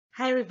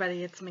Hi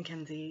everybody, it's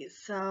Mackenzie.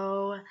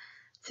 So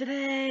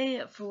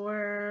today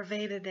for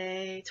Veda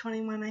Day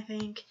 21, I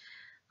think,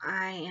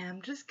 I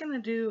am just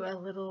gonna do a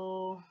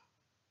little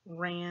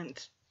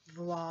rant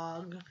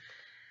vlog,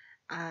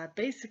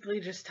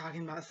 basically just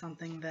talking about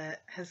something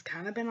that has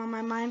kind of been on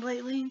my mind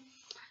lately,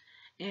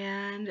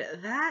 and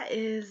that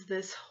is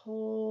this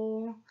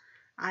whole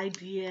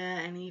idea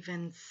and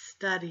even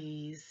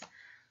studies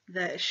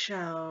that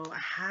show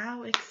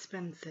how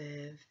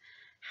expensive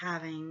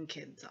having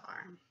kids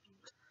are.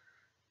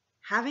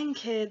 Having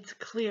kids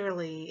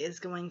clearly is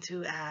going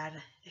to add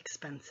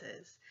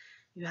expenses.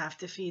 You have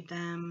to feed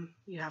them,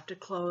 you have to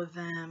clothe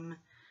them,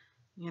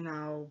 you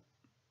know,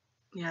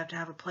 you have to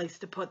have a place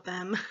to put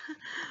them.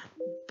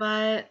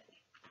 But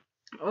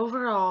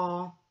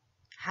overall,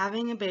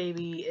 having a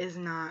baby is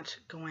not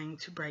going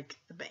to break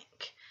the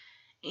bank.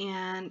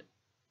 And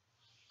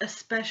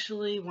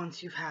especially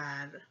once you've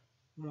had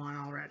one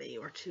already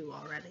or two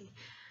already.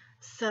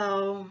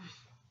 So,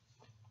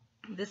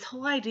 this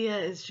whole idea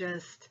is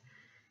just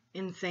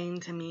insane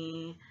to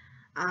me.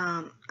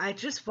 I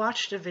just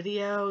watched a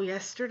video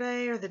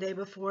yesterday or the day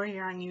before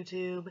here on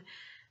YouTube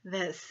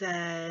that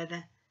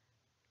said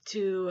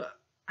to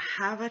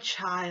have a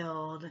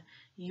child,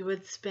 you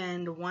would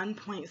spend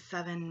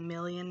 $1.7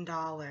 million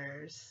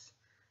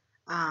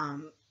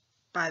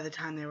by the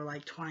time they were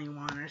like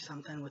 21 or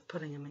something with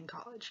putting them in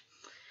college.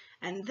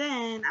 And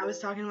then I was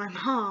talking to my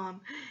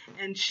mom,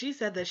 and she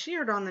said that she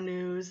heard on the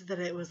news that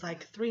it was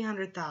like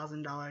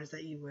 $300,000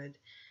 that you would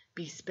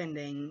be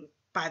spending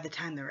by the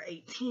time they were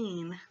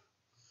 18.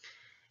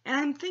 And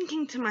I'm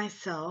thinking to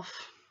myself,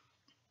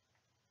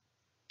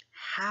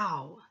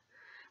 how?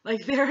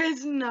 Like, there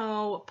is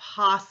no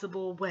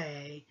possible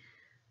way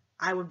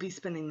I would be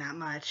spending that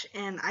much.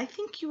 And I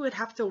think you would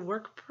have to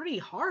work pretty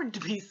hard to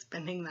be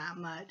spending that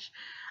much.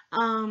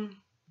 I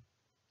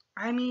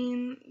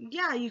mean,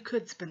 yeah, you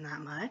could spend that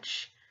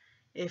much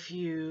if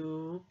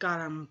you got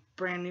them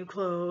brand new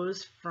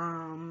clothes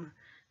from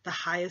the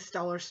highest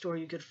dollar store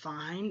you could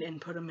find and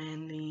put them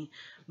in the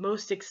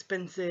most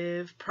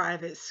expensive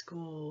private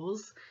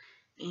schools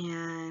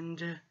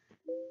and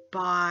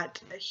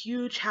bought a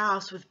huge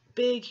house with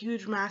big,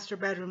 huge master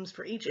bedrooms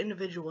for each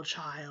individual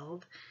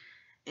child.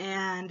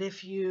 And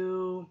if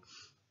you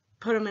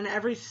put them in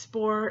every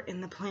sport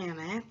in the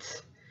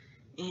planet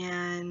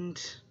and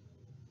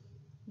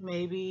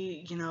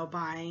maybe,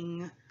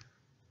 buying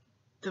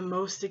the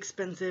most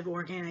expensive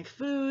organic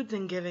foods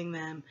and giving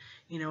them,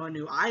 a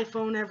new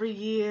iPhone every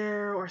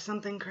year or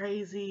something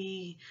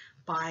crazy,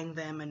 buying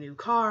them a new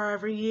car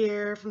every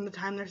year from the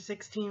time they're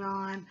 16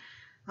 on.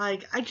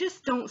 Like, I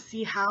just don't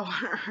see how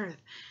on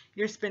earth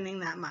you're spending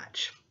that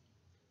much.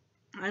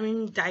 I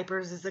mean,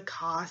 diapers is a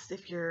cost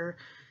if you're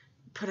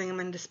putting them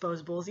in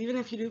disposables. Even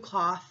if you do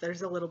cloth,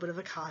 there's a little bit of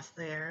a cost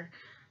there.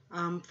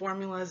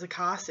 Formula is a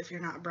cost if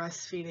you're not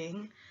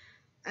breastfeeding.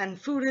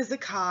 And food is a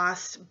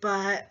cost,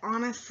 but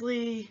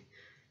honestly,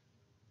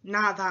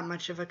 not that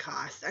much of a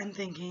cost. I'm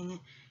thinking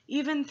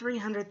even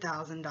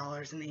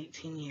 $300,000 in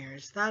 18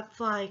 years. That's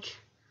like,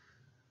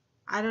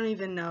 I don't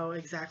even know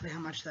exactly how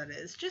much that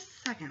is. Just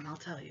a second, I'll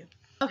tell you.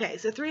 Okay,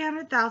 so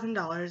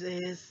 $300,000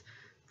 is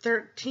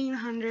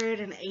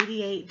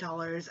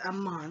 $1,388 a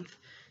month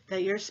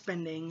that you're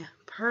spending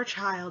per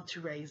child to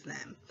raise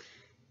them.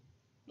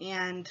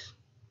 And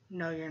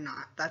no, you're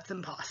not. That's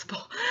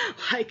impossible.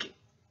 Like,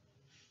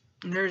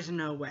 there's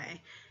no way.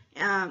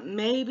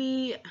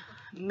 Maybe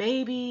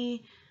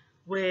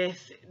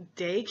with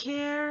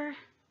daycare,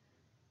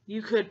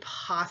 you could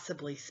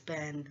possibly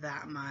spend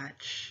that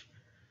much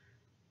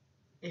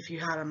if you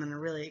had them in a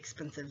really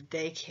expensive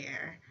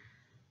daycare.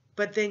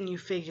 But then you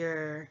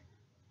figure,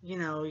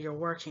 you're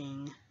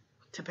working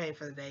to pay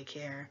for the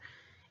daycare.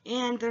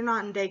 And they're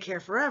not in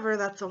daycare forever.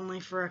 That's only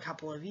for a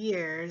couple of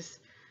years.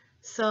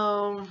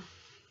 So,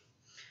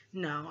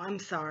 no, I'm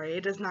sorry.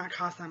 It does not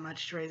cost that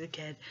much to raise a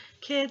kid.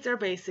 Kids are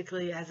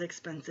basically as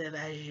expensive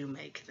as you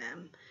make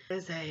them.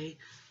 There's a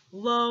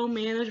low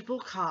manageable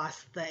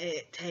cost that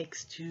it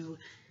takes to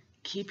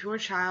keep your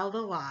child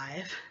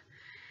alive,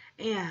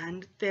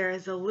 and there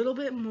is a little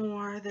bit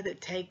more that it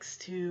takes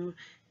to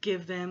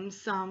give them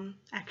some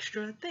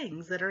extra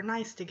things that are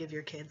nice to give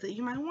your kids, that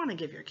you might want to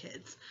give your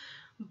kids.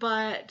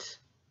 But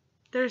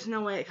there's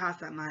no way it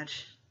costs that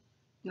much.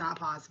 Not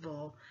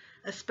possible.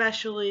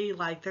 Especially,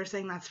 like, they're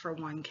saying that's for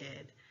one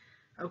kid.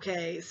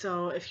 Okay,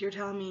 so if you're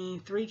telling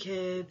me 3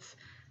 kids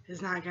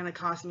is not going to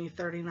cost me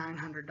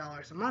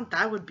 $3,900 a month,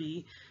 that would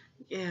be,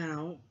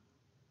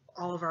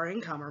 all of our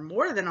income, or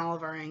more than all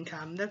of our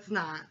income. That's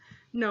not,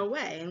 no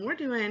way. And we're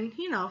doing,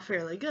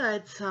 fairly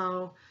good.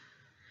 So,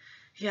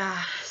 yeah,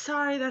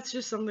 sorry, that's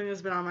just something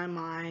that's been on my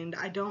mind.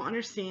 I don't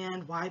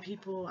understand why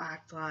people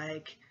act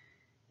like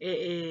it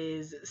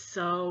is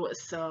so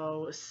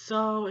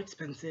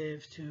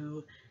expensive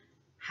to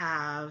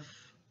have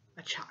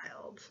a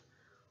child.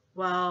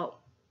 Well,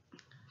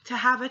 to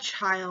have a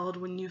child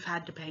when you've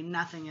had to pay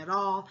nothing at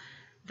all,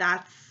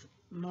 that's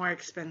more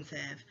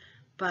expensive.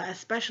 But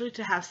especially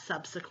to have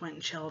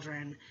subsequent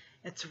children,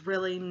 it's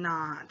really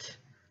not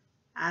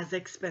as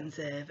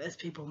expensive as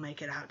people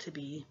make it out to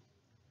be.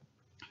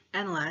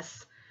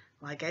 unless,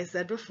 like I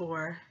said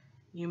before,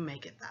 you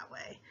make it that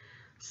way.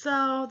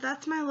 So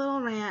that's my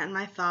little rant and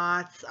my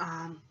thoughts.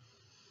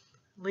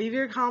 Leave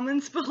your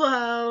comments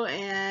below,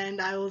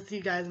 and I will see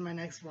you guys in my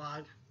next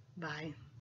vlog. Bye.